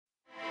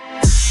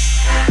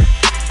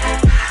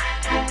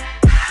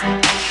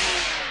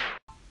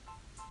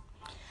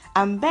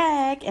I'm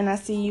back, and I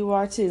see you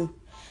are too.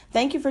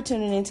 Thank you for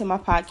tuning into my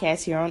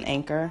podcast here on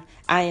Anchor.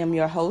 I am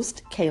your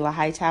host, Kayla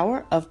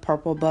Hightower of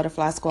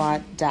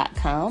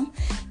PurpleButterflySquad.com,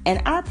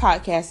 and our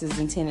podcast is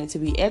intended to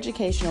be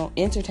educational,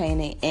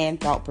 entertaining, and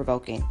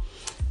thought-provoking.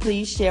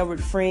 Please share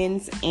with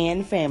friends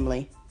and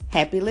family.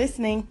 Happy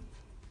listening.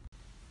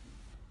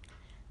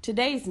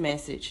 Today's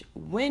message,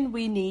 when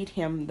we need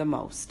Him the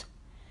most.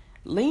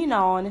 Lean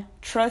on,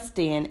 trust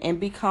in, and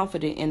be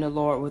confident in the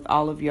Lord with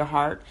all of your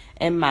heart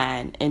and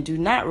mind, and do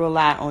not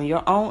rely on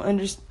your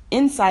own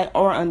insight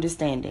or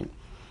understanding.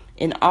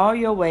 In all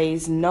your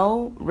ways,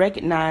 know,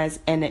 recognize,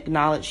 and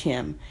acknowledge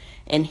Him,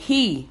 and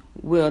He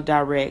will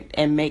direct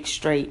and make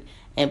straight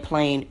and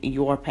plain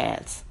your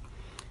paths.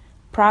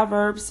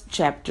 Proverbs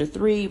chapter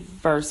 3,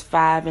 verse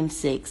 5 and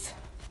 6.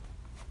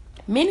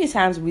 Many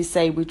times we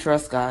say we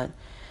trust God,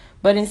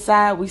 but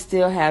inside we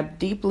still have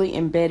deeply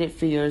embedded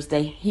fears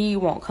that He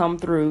won't come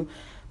through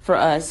for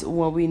us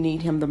when we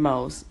need Him the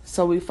most.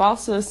 So we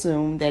falsely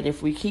assume that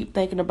if we keep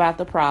thinking about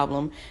the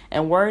problem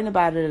and worrying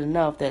about it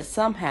enough, that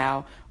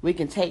somehow we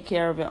can take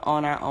care of it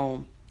on our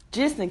own,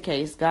 just in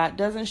case God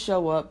doesn't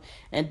show up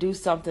and do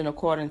something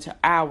according to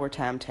our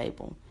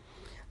timetable.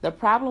 The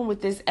problem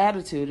with this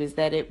attitude is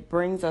that it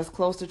brings us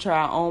closer to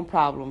our own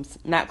problems,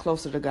 not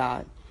closer to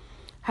God.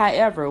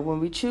 However, when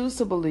we choose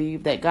to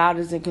believe that God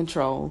is in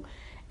control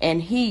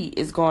and He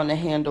is going to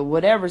handle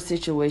whatever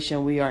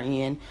situation we are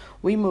in,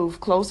 we move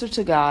closer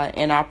to God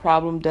and our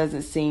problem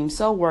doesn't seem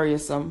so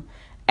worrisome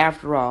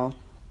after all.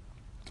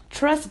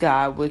 Trust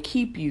God will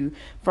keep you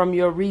from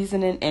your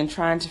reasoning and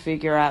trying to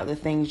figure out the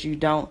things you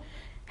don't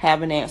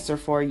have an answer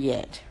for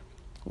yet.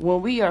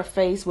 When we are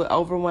faced with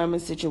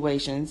overwhelming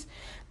situations,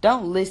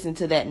 don't listen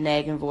to that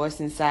nagging voice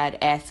inside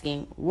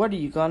asking, "What are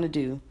you going to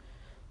do?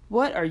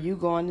 What are you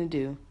going to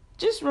do?"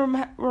 Just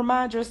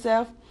remind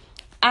yourself,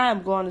 I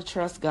am going to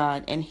trust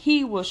God and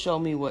He will show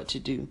me what to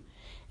do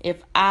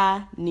if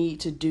I need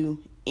to do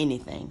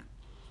anything.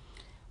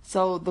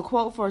 So the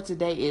quote for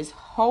today is,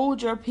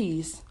 hold your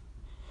peace,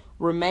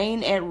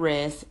 remain at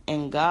rest,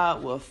 and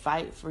God will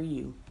fight for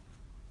you.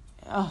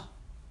 Oh,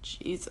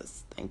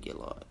 Jesus. Thank you,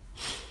 Lord.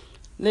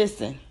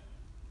 Listen.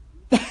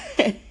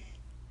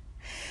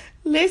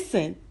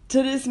 Listen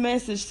to this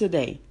message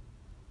today.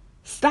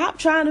 Stop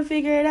trying to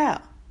figure it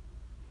out.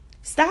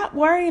 Stop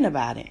worrying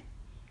about it.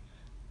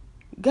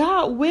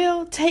 God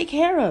will take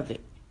care of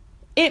it.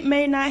 It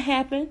may not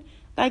happen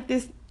like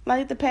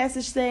the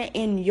passage said,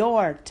 in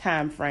your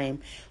time frame.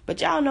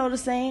 But y'all know the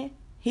saying,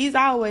 He's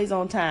always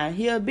on time.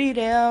 He'll be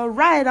there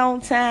right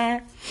on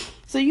time.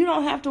 So you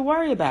don't have to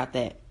worry about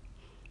that.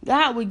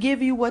 God will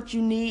give you what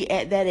you need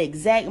at that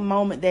exact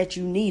moment that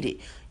you need it.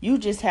 You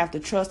just have to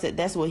trust that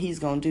that's what He's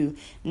going to do.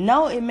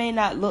 No, it may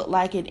not look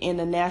like it in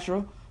the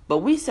natural, but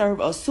we serve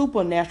a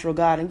supernatural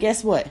God. And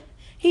guess what?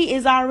 He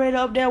is already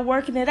up there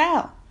working it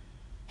out.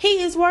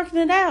 He is working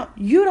it out.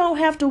 You don't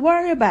have to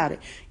worry about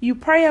it. You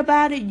pray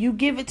about it. You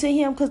give it to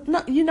Him because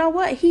you know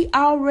what? He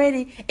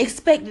already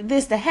expected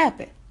this to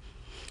happen.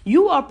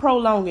 You are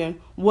prolonging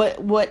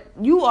what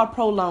you are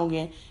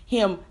prolonging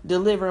Him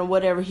delivering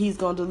whatever He's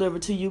going to deliver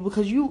to you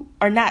because you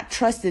are not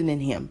trusting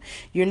in Him.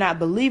 You're not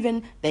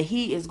believing that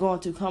He is going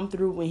to come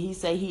through when He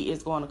say He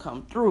is going to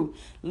come through.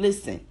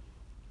 Listen,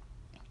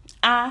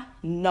 I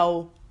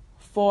know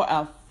for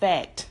a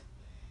fact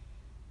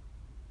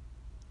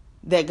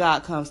that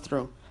God comes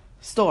through.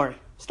 Story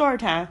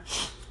time.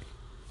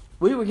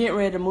 We were getting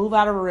ready to move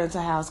out of a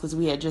rental house because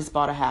we had just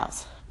bought a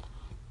house.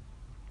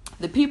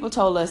 The people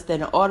told us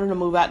that in order to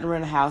move out the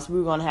rental house, we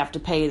were going to have to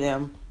pay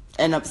them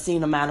an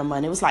obscene amount of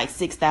money. It was like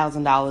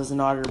 $6,000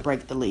 in order to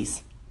break the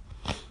lease.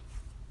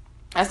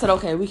 I said,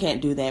 okay, we can't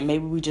do that.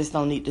 Maybe we just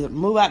don't need to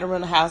move out the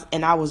rental house.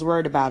 And I was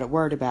worried about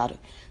it,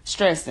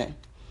 stressing.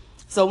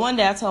 So one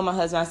day I told my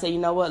husband, I said, you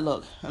know what,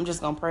 look, I'm just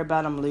going to pray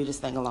about it. I'm going to leave this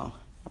thing alone.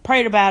 I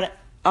prayed about it.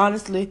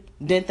 Honestly,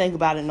 didn't think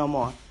about it no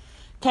more.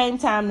 Came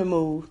time to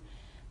move,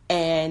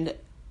 and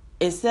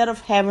instead of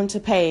having to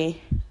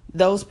pay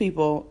those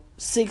people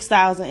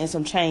 $6,000 and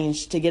some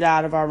change to get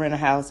out of our rental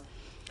house,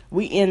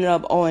 we ended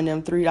up owing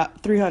them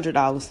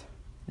 $300.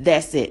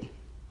 That's it.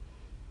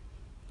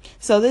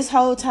 So this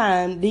whole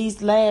time,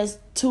 these last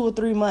 2 or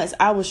 3 months,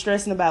 I was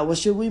stressing about, well,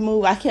 should we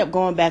move? I kept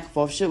going back and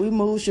forth. Should we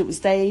move? Should we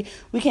stay?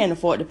 We can't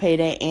afford to pay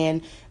that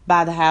and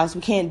buy the house.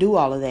 We can't do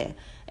all of that.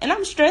 And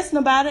I'm stressing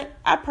about it.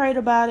 I prayed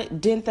about it.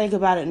 Didn't think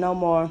about it no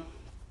more.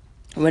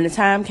 When the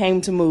time came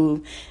to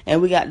move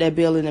and we got that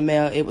bill in the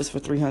mail, it was for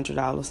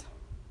 $300.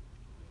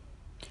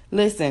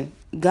 Listen,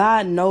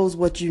 God knows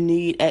what you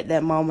need at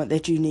that moment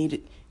that you need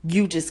it.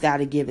 You just got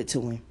to give it to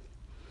Him.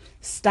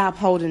 Stop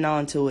holding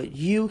on to it.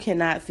 You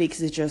cannot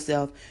fix it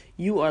yourself.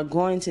 You are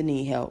going to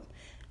need help.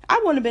 I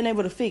wouldn't have been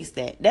able to fix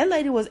that. That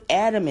lady was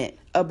adamant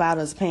about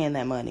us paying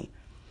that money.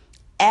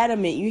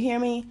 Adamant, you hear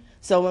me?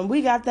 So when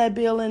we got that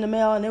bill in the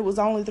mail and it was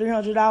only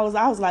 $300,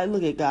 I was like,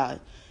 look at God.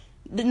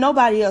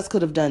 Nobody else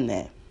could have done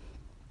that.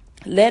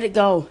 Let it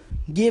go.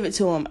 Give it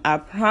to Him. I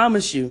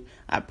promise you,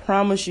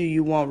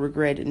 you won't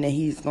regret it and that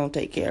He's going to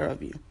take care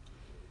of you.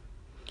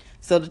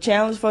 So the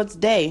challenge for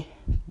today,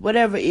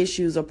 whatever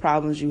issues or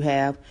problems you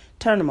have,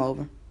 turn them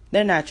over.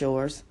 They're not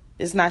yours.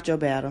 It's not your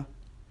battle.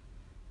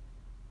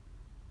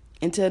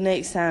 Until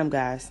next time,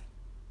 guys,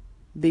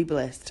 be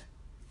blessed.